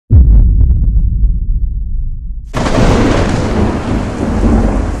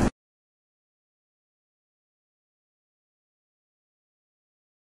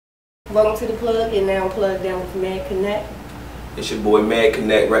Welcome to the plug. You're now plugged in with Mad Connect. It's your boy Mad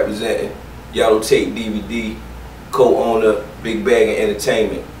Connect representing Yellow Tape DVD, co-owner Big Baggin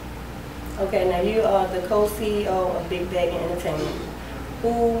Entertainment. Okay, now you are the co-CEO of Big Baggin Entertainment.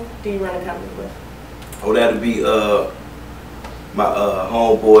 Who do you run a company with? Oh, that'll be my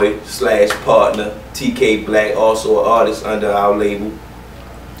homeboy slash partner TK Black, also an artist under our label.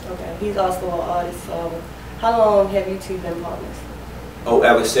 Okay, he's also an artist. How long have you two been partners? Oh,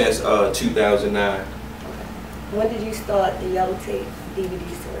 ever since 2009. Okay. When did you start the Yellow Tape DVD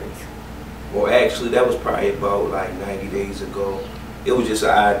series? Well, actually, that was probably about like 90 days ago. It was just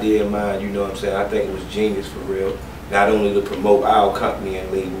an idea of mine, you know what I'm saying? I think it was genius for real. Not only to promote our company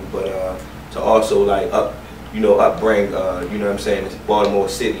and label, but to also like upbring, you know what I'm saying, it's Baltimore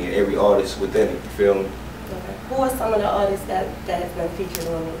City and every artist within it, you feel me? Okay. Who are some of the artists that have been featured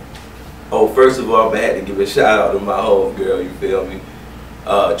on it? Oh, first of all, I had to give a shout out to my home girl, you feel me?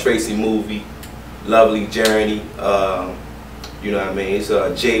 Tracy Movie, Lovely Journey, you know what I mean? It's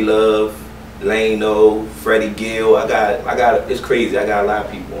J Love, Lano, Freddie Gill. I got it's crazy. I got a lot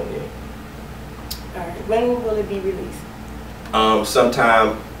of people on there. Alright, when will it be released?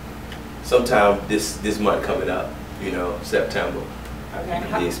 Sometime this month coming up, you know, September. Okay. You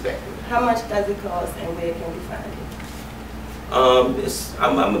can be expecting. How much does it cost and where can we find it?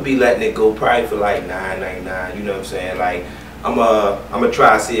 I'm gonna be letting it go probably for like $9.99. You know what I'm saying? Like I'm gonna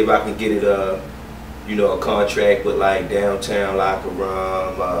try to see if I can get it you know, a contract with like Downtown Locker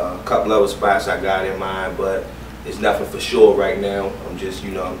Room, a couple other spots I got in mind, but it's nothing for sure right now. I'm just,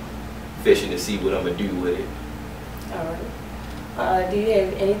 you know, fishing to see what I'm gonna do with it. Alright. Do you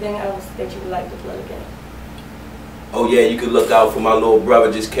have anything else that you would like to plug in? Oh yeah, you could look out for my little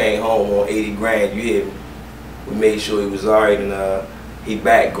brother. Just came home on 80 grand. You hear me? We made sure he was alright, and he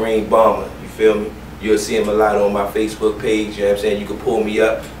back Green Bomber. You feel me? You'll see him a lot on my Facebook page. You know what I'm saying? You can pull me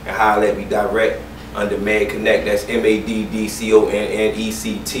up and holler at me direct under Mad Connect. That's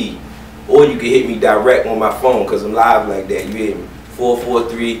MADDCONNECT. Or you can hit me direct on my phone because I'm live like that. You hear me?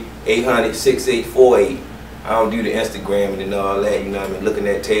 443-800-6848. I don't do the Instagram and all that. You know what I mean? Looking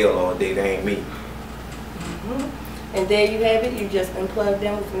at tail all day. That ain't me. And there you have it. You've just been plugged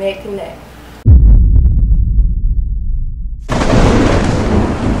in with Mad Connect.